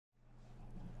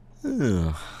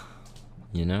Ugh.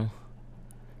 You know,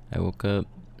 I woke up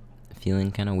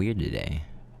feeling kind of weird today.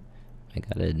 I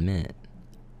gotta admit.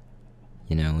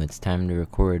 You know, it's time to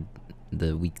record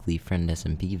the weekly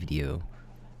FriendSMP video,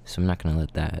 so I'm not gonna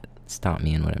let that stop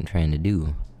me in what I'm trying to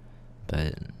do.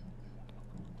 But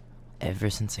ever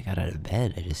since I got out of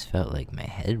bed, I just felt like my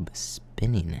head was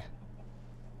spinning.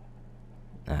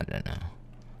 I don't know.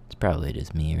 It's probably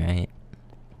just me, right?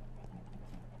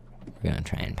 We're gonna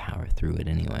try and power through it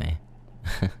anyway.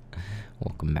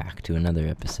 Welcome back to another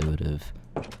episode of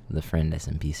the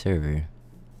FriendSMP server.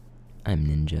 I'm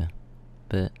Ninja,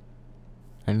 but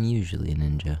I'm usually a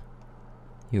ninja.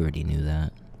 You already knew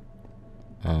that.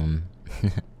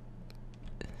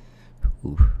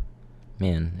 Ooh.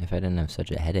 Man, if I didn't have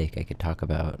such a headache, I could talk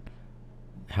about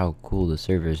how cool the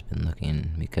server's been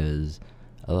looking, because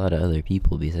a lot of other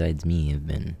people besides me have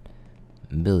been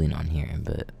building on here,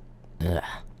 but ugh.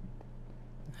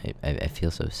 I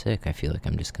feel so sick. I feel like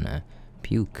I'm just gonna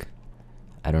puke.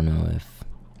 I don't know if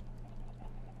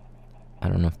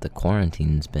the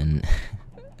quarantine's been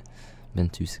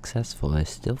too successful. I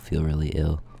still feel really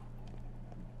ill.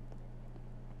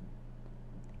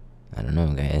 I don't know,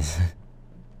 guys.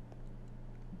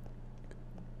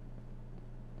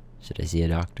 Should I see a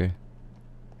doctor?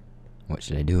 What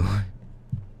should I do?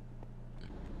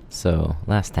 So,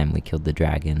 last time we killed the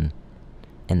dragon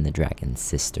and the dragon's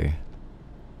sister.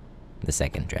 The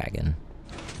second dragon.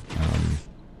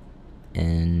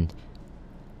 And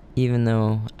even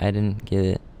though I didn't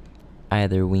get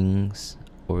either wings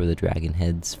or the dragon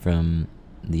heads from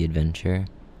the adventure,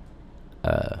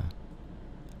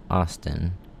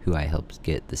 Austin, who I helped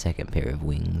get the second pair of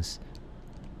wings,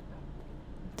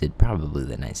 did probably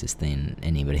the nicest thing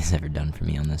anybody's ever done for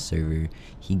me on this server.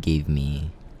 He gave me,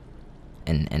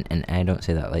 and I don't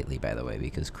say that lightly, by the way,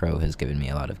 because Crow has given me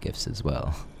a lot of gifts as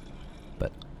well.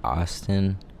 But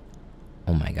Austin,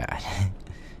 oh my god,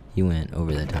 he went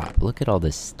over the top. Look at all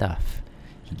this stuff.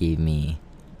 He gave me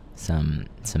some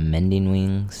mending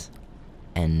wings,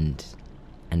 and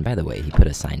by the way, he put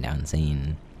a sign down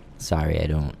saying, "Sorry, I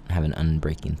don't have an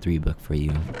Unbreaking 3 book for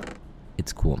you."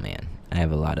 It's cool, man. I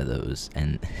have a lot of those,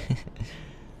 and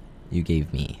you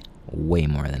gave me way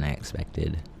more than I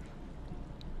expected.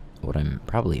 What I'm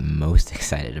probably most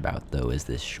excited about, though, is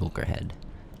this shulker head.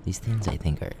 These things, I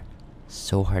think, are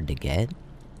so hard to get,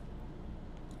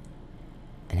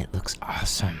 and it looks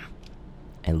awesome.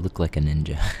 I look like a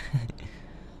ninja.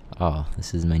 Oh,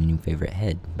 this is my new favorite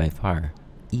head by far,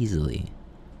 easily.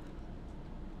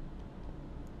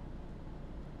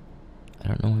 I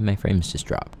don't know why my frames just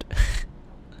dropped.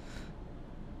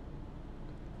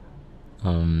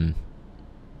 I'll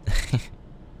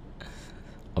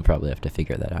probably have to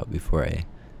figure that out before I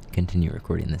continue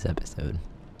recording this episode.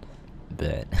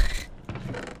 But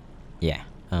yeah,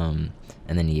 and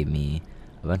then he gave me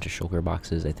a bunch of shulker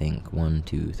boxes, I think 1,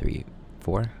 2, 3,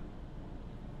 4.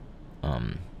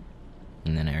 And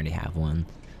then I already have one,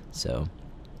 so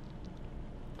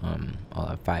I'll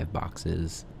have 5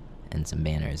 boxes and some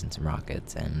banners and some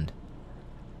rockets and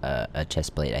a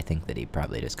chest plate, I think, that he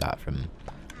probably just got from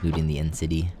looting the end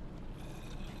city.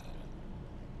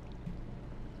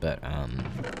 But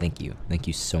thank you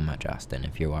so much, Austin.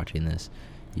 If you're watching this,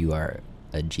 you are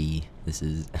a G. This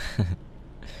is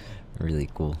really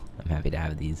cool. I'm happy to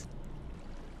have these.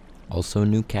 Also,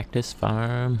 new cactus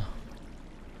farm.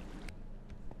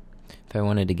 If I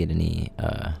wanted to get any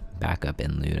backup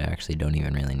in loot, I actually don't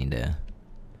even really need to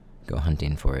go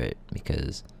hunting for it,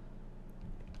 because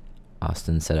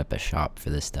Austin set up a shop for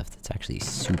this stuff that's actually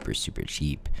super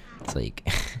cheap. It's like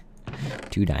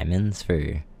 2 diamonds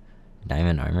for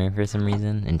diamond armor for some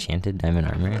reason. Enchanted diamond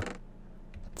armor.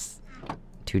 It's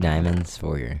 2 diamonds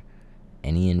for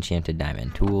any enchanted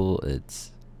diamond tool.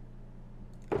 It's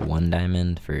 1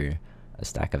 diamond for a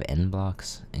stack of end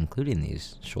blocks, including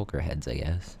these shulker heads, I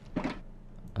guess.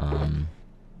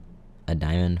 A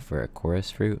diamond for a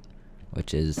chorus fruit,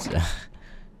 which is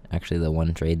actually the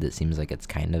one trade that seems like it's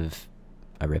kind of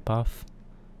a ripoff,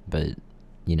 but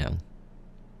you know,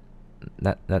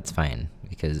 that's fine,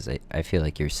 because I feel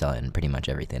like you're selling pretty much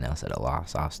everything else at a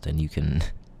loss, Austin. You can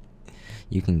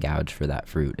gouge for that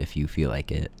fruit if you feel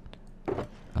like it.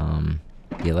 The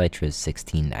elytra is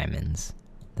 16 diamonds.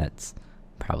 That's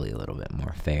probably a little bit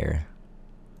more fair.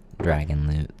 Dragon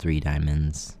loot, 3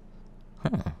 diamonds.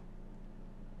 Huh.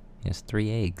 He has 3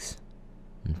 eggs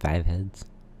and 5 heads.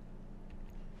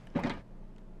 I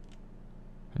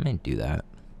might do that.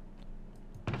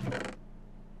 I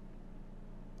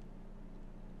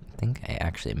think I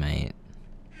actually might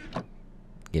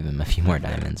give him a few more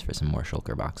diamonds for some more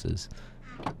shulker boxes.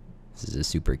 This is a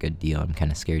super good deal. I'm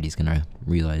kind of scared he's gonna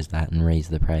realize that and raise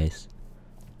the price.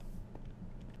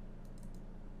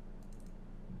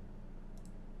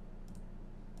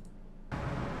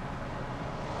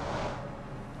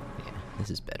 This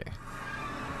is better.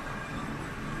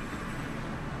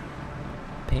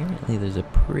 Apparently there's a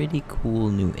pretty cool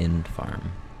new end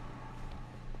farm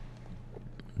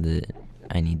that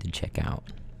I need to check out.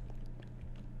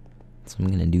 So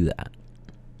I'm gonna do that.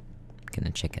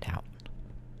 Gonna check it out.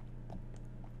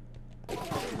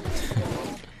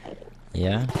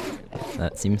 Yeah,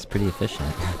 that seems pretty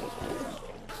efficient.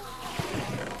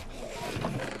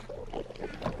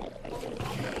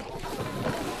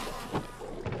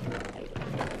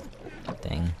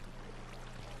 Dang.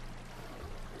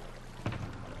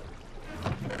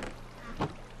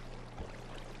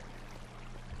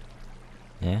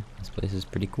 Yeah, this place is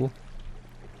pretty cool.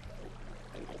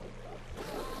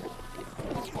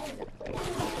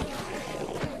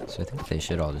 So I think they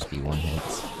should all just be one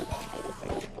hits.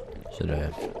 Should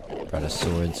have brought a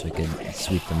sword so we could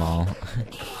sweep them all.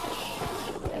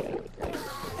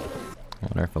 I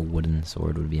wonder if a wooden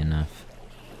sword would be enough.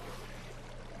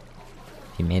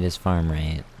 If he made his farm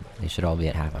right, they should all be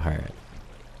at half a heart.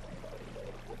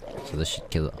 So this should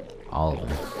kill all of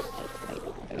them.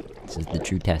 This is the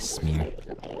true test, Smear.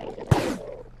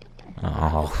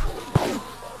 Oh.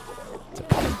 It's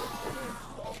okay.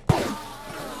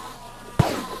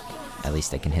 At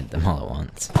least I can hit them all at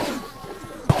once.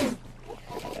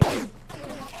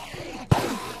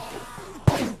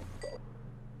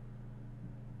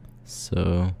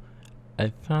 So,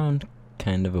 I found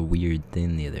kind of a weird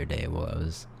thing the other day while I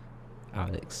was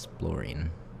out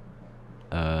exploring.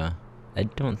 I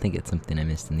don't think it's something I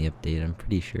missed in the update. I'm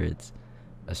pretty sure it's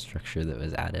a structure that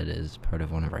was added as part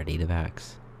of one of our data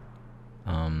packs.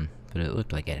 But it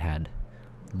looked like it had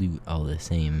loot all the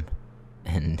same,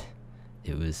 and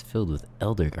it was filled with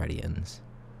Elder Guardians,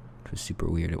 which was super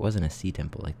weird. It wasn't a sea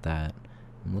temple like that.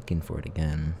 I'm looking for it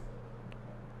again.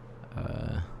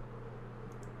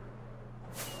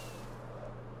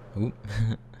 Oop.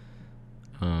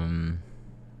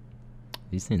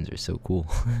 These things are so cool.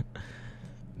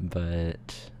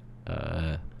 But,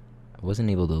 I wasn't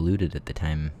able to loot it at the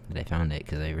time that I found it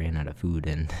because I ran out of food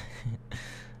and,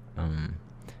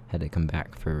 had to come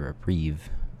back for a reprieve,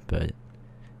 but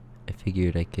I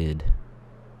figured I could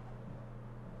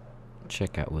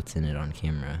check out what's in it on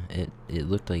camera. It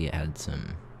looked like it had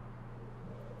some,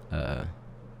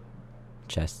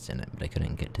 chests in it, but I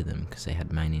couldn't get to them because I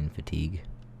had mining fatigue.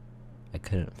 I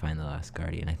couldn't find the last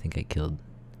guardian. I think I killed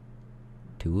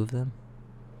 2 of them?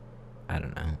 I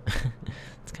don't know.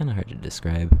 It's kind of hard to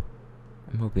describe.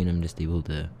 I'm hoping I'm just able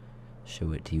to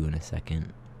show it to you in a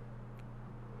second.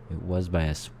 It was by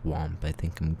a swamp. I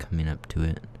think I'm coming up to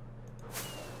it.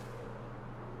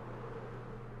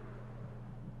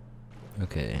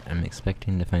 Okay, I'm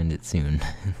expecting to find it soon.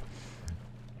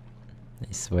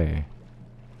 I swear.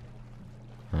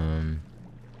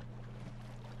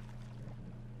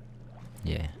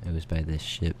 Yeah, it was by this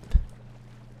ship.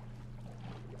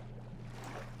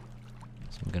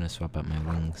 So I'm gonna swap out my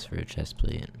wings for a chest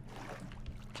plate,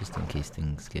 just in case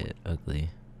things get ugly.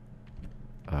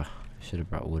 Ugh, I should have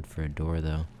brought wood for a door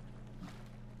though.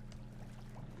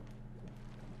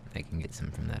 I can get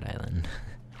some from that island.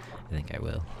 I think I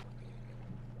will.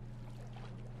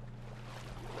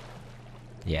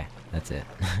 Yeah, that's it.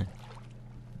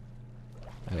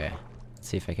 Okay, let's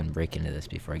see if I can break into this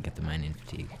before I get the mining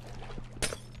fatigue.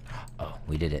 Oh,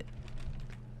 we did it.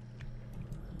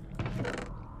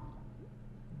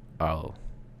 Oh.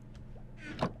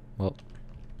 Well.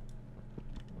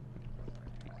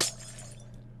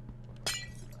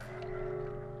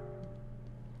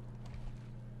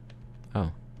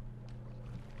 Oh.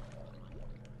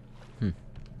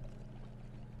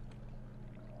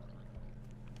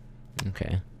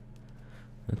 Okay.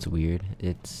 That's weird.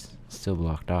 It's still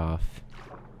blocked off,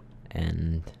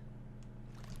 and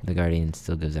the guardian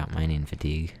still gives out mining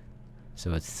fatigue,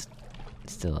 so it's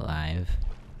still alive.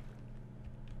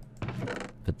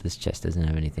 But this chest doesn't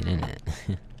have anything in it.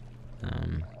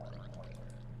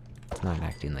 It's not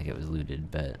acting like it was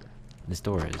looted, but this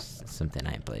door is something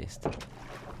I placed.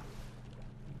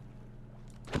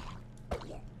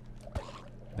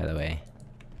 By the way,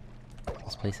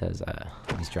 this place has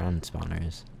these drone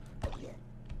spawners.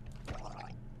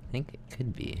 I think it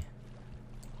could be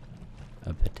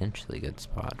a potentially good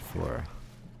spot for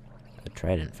a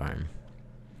trident farm.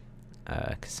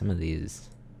 Cause some of these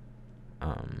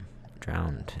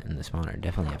drowned in the spawner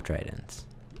definitely have tridents.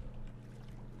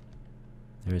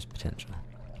 There is potential.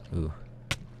 Ooh.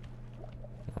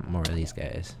 Want more of these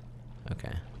guys.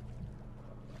 Okay.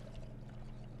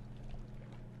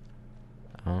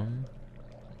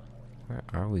 Where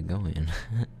are we going?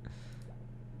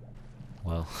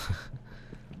 Well,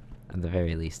 at the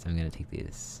very least, I'm gonna take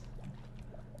these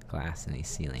glass and these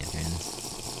sea lanterns.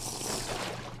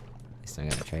 They least I'm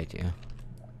gonna try to.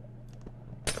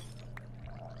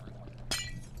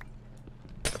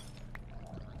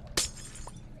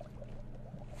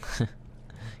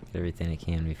 Get everything I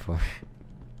can before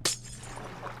get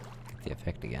the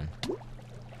effect again.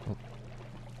 Oh,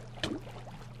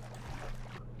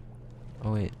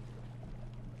 oh wait.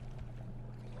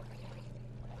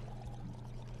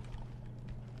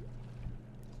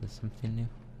 Is this something new?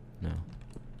 No.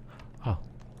 Oh.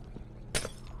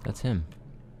 That's him.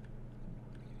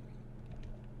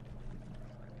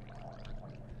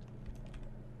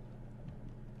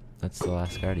 That's the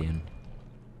last guardian.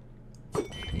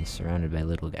 And he's surrounded by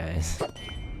little guys.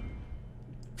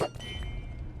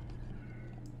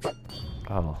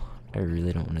 Oh, I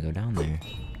really don't want to go down there.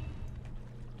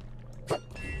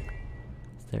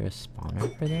 Is there a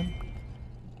spawner for them?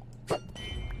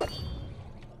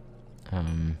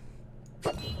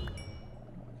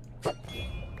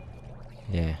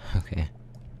 Yeah, okay.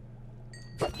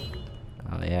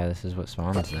 Oh yeah, this is what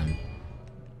spawns them.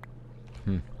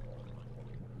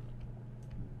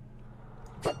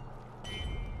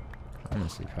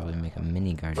 Honestly, probably make a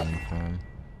mini guardian farm.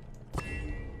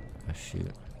 Oh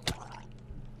shoot.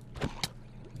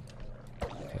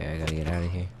 Okay, I gotta get out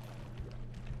of here.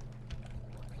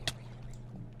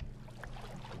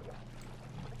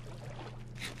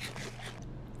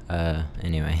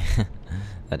 Anyway,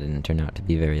 that didn't turn out to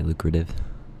be very lucrative.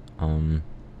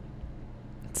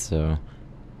 So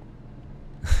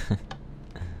I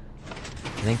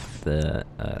think the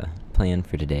plan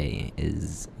for today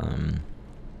is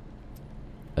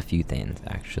a few things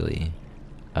actually.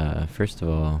 First of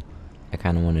all, I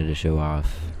kind of wanted to show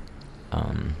off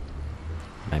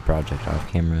my project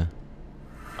off camera.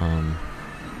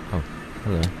 Oh,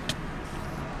 hello.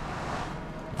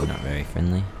 You're not very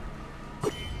friendly.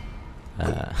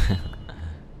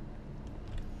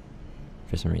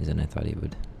 For some reason I thought he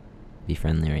would be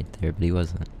friendly right there, but he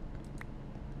wasn't.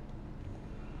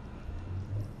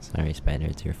 Sorry, Spider,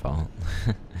 it's your fault.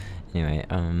 Anyway,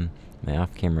 my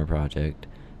off-camera project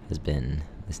has been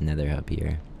this nether hub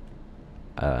here.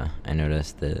 I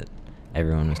noticed that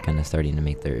everyone was kind of starting to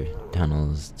make their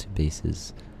tunnels to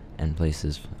bases and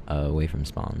places away from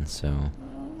spawn, so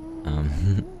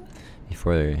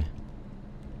before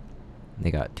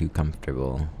they got too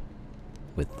comfortable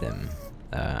with them,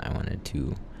 I wanted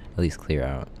to at least clear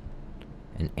out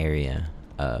an area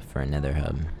for a nether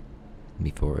hub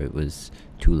before it was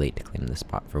too late to claim the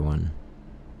spot for one.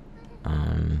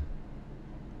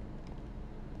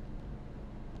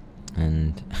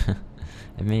 And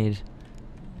I made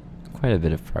quite a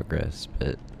bit of progress,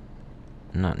 but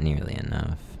not nearly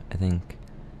enough. I think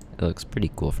it looks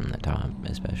pretty cool from the top,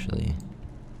 especially.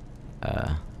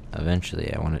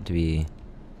 Eventually I want it to be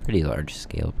a pretty large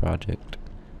scale project.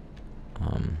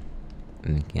 I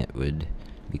think it would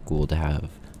be cool to have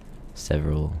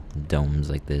several domes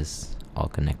like this, all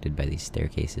connected by these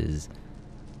staircases,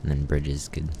 and then bridges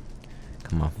could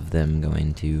come off of them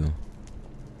going to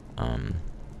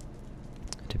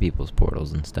people's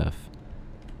portals and stuff.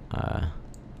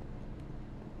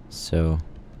 So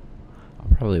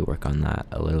I'll probably work on that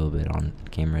a little bit on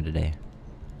camera today.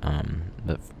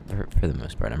 But for the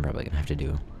most part, I'm probably gonna have to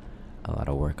do a lot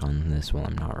of work on this while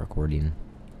I'm not recording,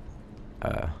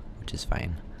 which is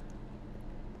fine.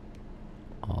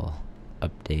 I'll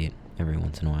update every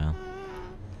once in a while.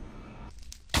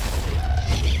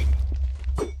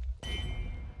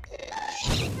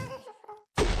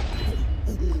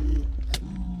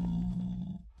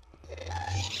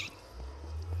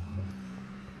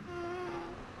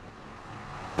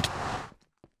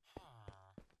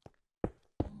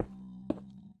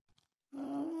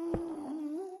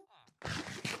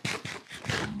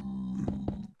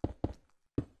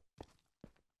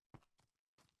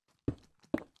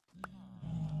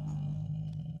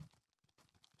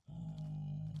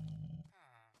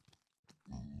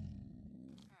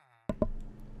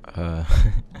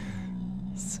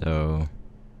 So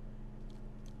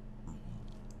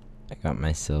I got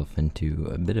myself into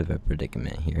a bit of a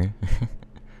predicament here.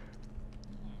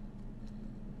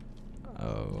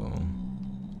 Oh,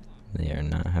 they are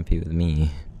not happy with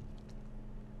me.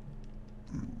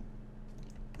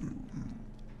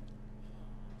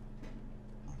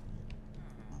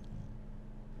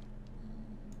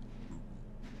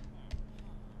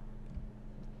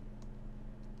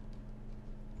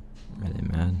 Are they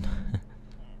mad?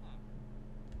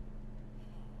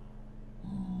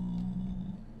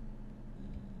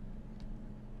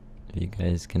 If you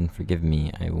guys can forgive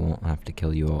me, I won't have to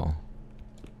kill you all.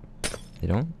 They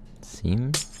don't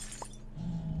seem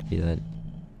to be that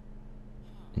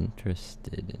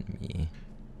interested in me.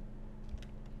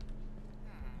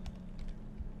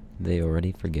 They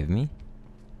already forgive me?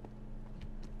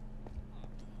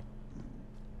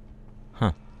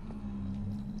 Huh.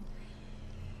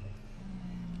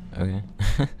 Okay.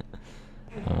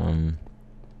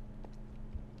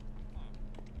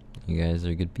 You guys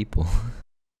are good people.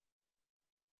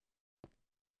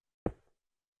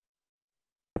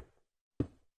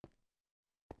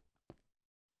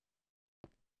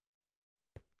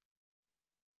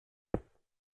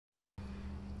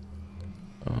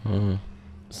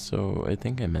 So I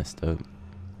think I messed up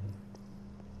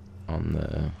on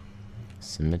the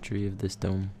symmetry of this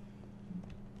dome.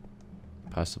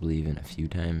 Possibly even a few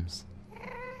times.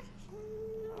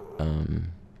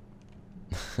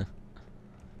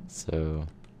 So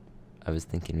I was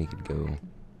thinking we could go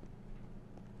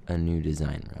a new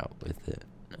design route with it.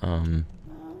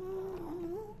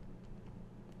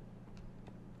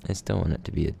 I still want it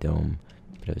to be a dome,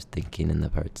 but I was thinking in the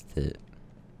parts that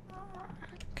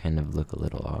kind of look a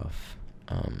little off.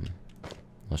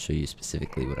 I'll show you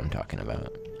specifically what I'm talking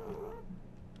about.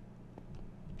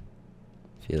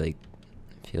 I feel like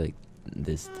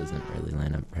this doesn't really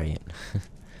line up right.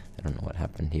 I don't know what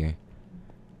happened here.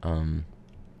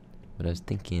 But I was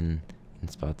thinking in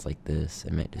spots like this,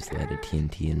 I might just light a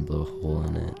TNT and blow a hole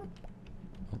in it.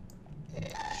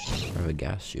 Oh, or a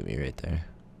gas shoot me right there.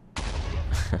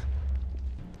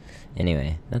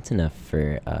 Anyway, that's enough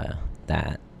for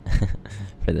that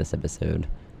for this episode.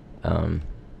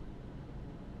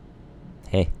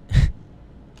 Hey.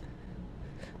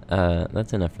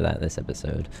 That's enough for that this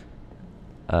episode.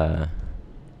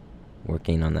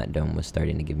 Working on that dome was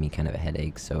starting to give me kind of a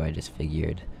headache, so I just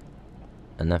figured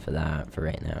enough of that for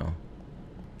right now.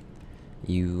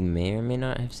 You may or may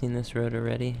not have seen this road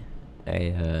already.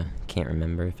 I can't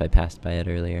remember if I passed by it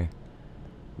earlier,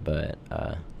 but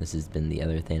this has been the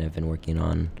other thing I've been working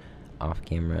on off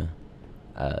camera.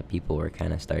 People were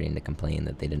kind of starting to complain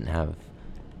that they didn't have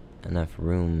enough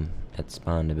room at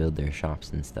spawn to build their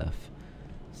shops and stuff.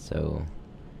 So,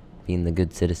 being the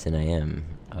good citizen I am,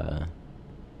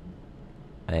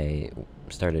 I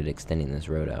started extending this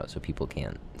road out so people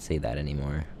can't say that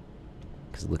anymore.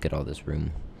 Because look at all this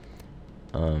room.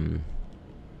 I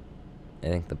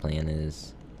think the plan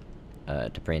is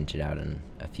to branch it out in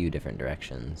a few different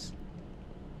directions.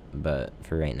 But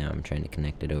for right now, I'm trying to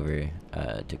connect it over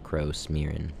to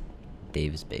CrowSMP and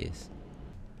Dave's base.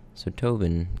 So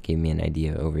Tobin gave me an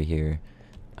idea over here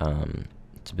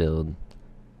to build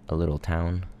a little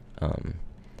town.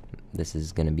 This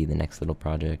is going to be the next little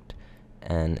project,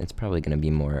 and it's probably going to be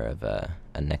more of a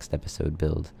next episode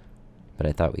build, but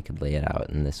I thought we could lay it out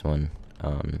in this one,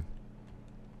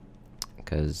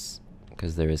 because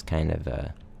there is kind of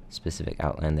a specific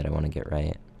outline that I want to get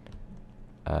right.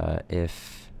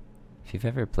 If you've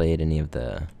ever played any of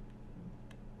the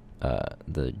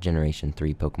Generation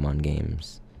 3 Pokemon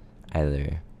games,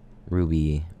 either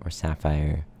Ruby or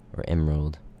Sapphire or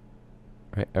Emerald,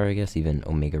 or I guess even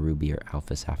Omega Ruby or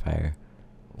Alpha Sapphire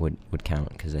would count,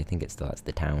 because I think it still has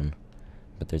the town.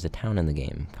 But there's a town in the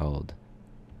game called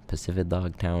Pacific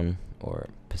Log Town or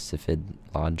Pacific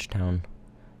Lodge Town.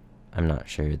 I'm not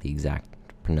sure the exact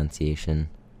pronunciation,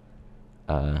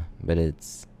 but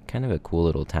it's kind of a cool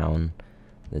little town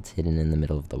that's hidden in the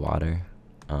middle of the water,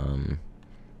 and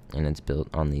it's built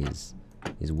on these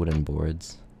wooden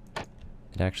boards.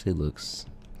 It actually looks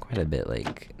quite a bit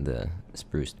like the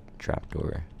spruce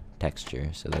trapdoor texture,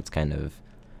 so that's kind of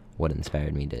what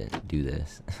inspired me to do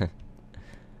this.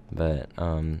 But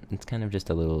it's kind of just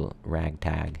a little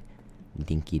ragtag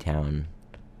dinky town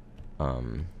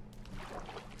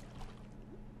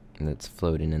that's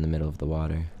floating in the middle of the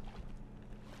water.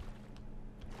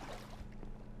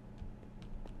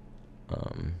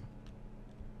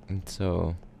 And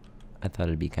so I thought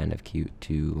it'd be kind of cute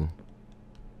to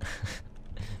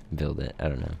build it. I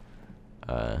don't know.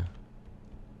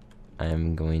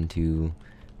 I'm going to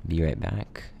be right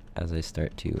back as I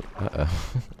start to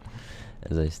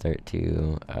as I start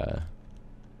to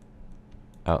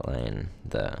outline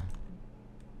the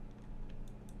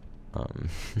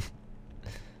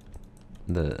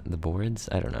the boards.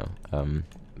 I don't know.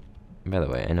 By the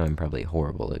way, I know I'm probably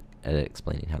horrible at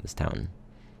explaining how this town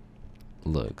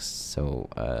looks, so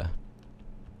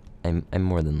I'm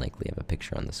more than likely have a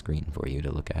picture on the screen for you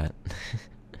to look at.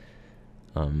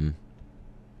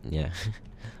 Yeah.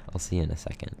 I'll see you in a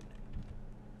second.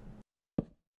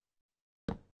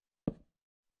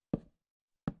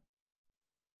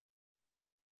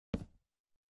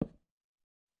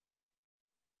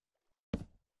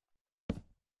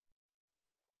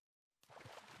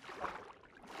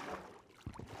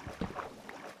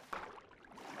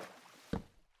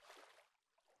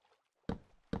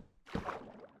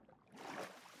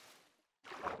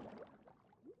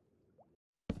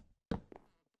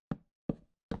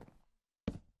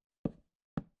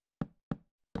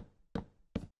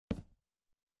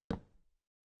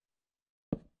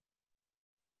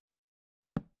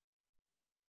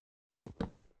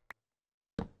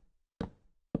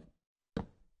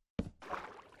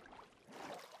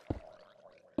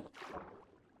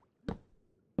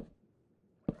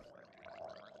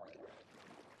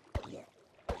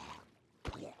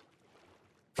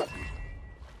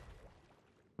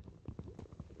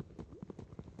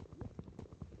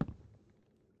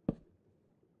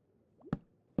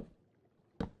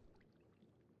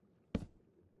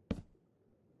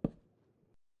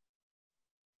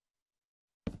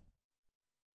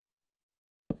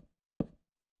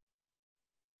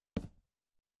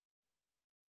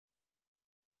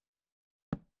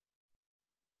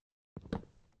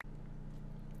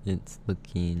 it's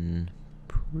looking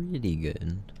pretty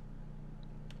good.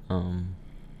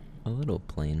 A little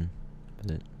plain,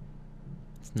 but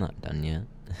it's not done yet.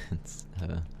 It's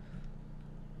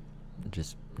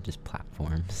just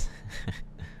platforms.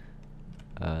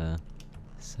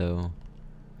 So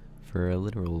for a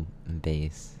literal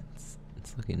base, it's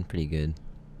looking pretty good.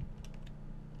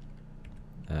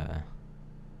 I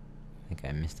think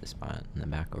I missed a spot in the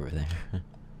back over there.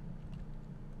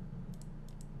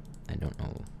 I don't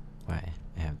know why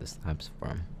I have the slabs for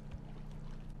them.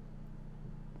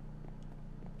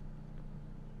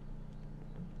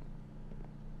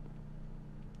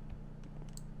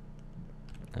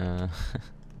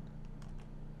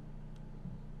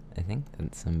 I think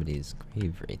that's somebody's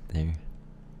grave right there.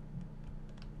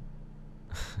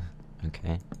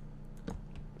 Okay.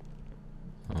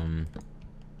 I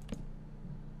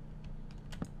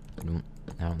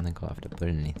don't think I'll have to put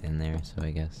anything there, so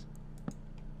I guess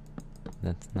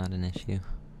that's not an issue.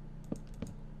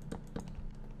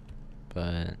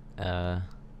 But,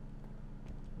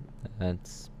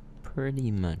 that's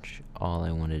pretty much all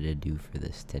I wanted to do for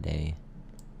this today.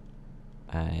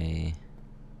 I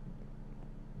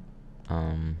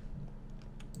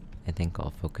think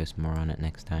I'll focus more on it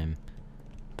next time,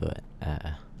 but,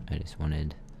 I just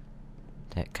wanted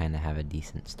to kind of have a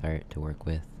decent start to work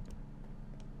with,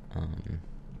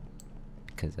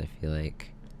 because I feel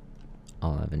like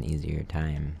I'll have an easier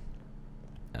time,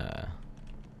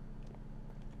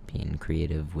 being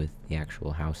creative with the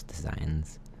actual house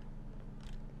designs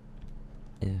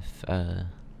if,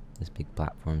 this big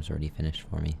platform's already finished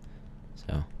for me,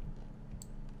 so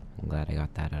I'm glad I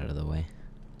got that out of the way.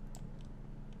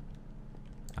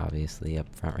 Obviously,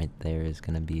 up front right there is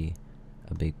gonna be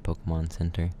a big Pokemon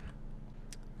Center.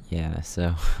 Yeah,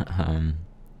 so,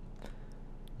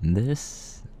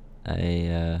 this,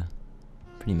 I,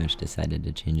 pretty much decided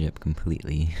to change up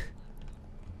completely.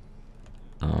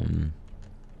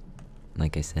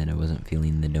 Like I said, I wasn't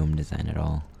feeling the dome design at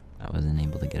all. I wasn't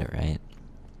able to get it right.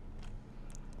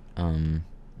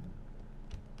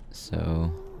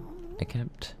 So, I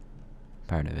kept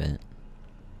part of it.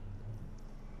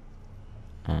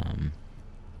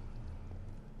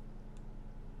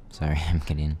 Sorry, I'm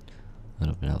getting a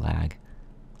little bit of lag.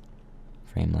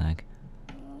 Frame lag.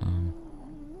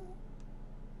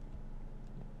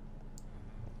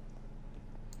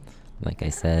 Like I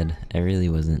said, I really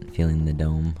wasn't feeling the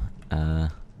dome,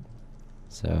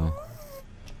 so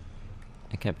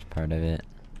I kept part of it,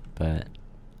 but,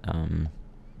 I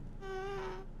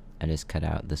just cut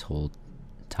out this whole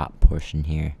top portion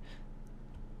here,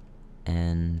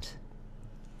 and,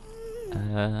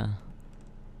 I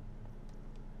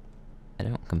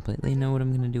don't completely know what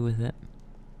I'm gonna do with it.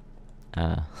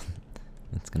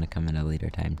 It's gonna come at a later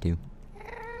time too.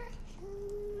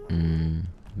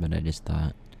 But I just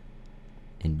thought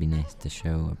it'd be nice to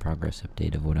show a progress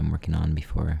update of what I'm working on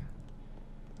before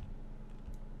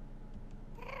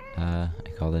I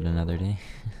call it another day.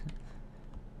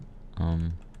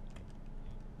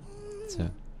 So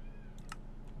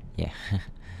yeah,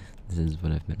 this is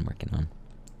what I've been working on.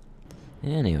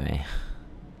 Anyway,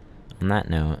 on that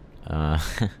note,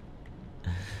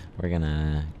 we're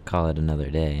gonna call it another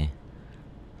day.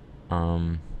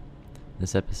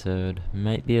 This episode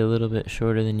might be a little bit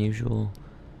shorter than usual.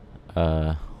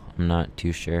 I'm not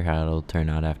too sure how it'll turn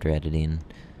out after editing,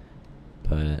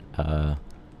 but,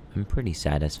 I'm pretty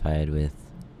satisfied with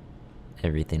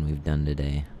everything we've done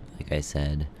today. Like I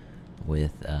said,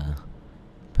 with,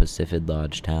 Pacific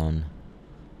Lodge Town,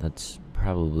 that's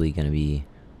probably gonna be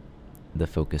the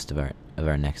focus of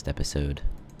our next episode.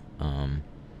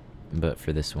 But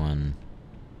for this one,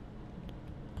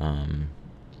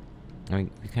 we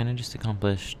kind of just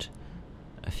accomplished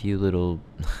a few little,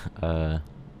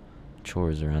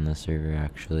 chores around the server,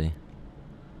 actually.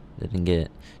 Didn't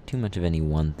get too much of any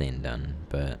one thing done,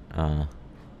 but,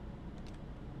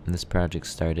 this project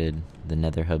started, the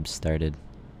Nether Hub started.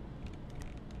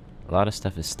 A lot of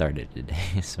stuff has started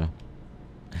today, so,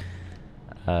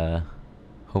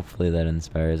 hopefully that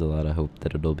inspires a lot of hope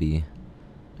that it'll be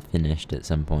finished at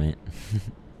some point.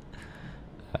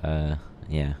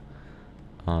 Yeah.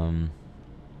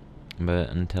 But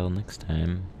until next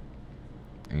time,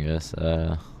 I guess,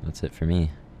 that's it for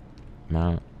me. I'm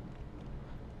out.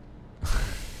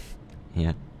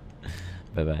 Yeah.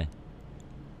 Bye-bye.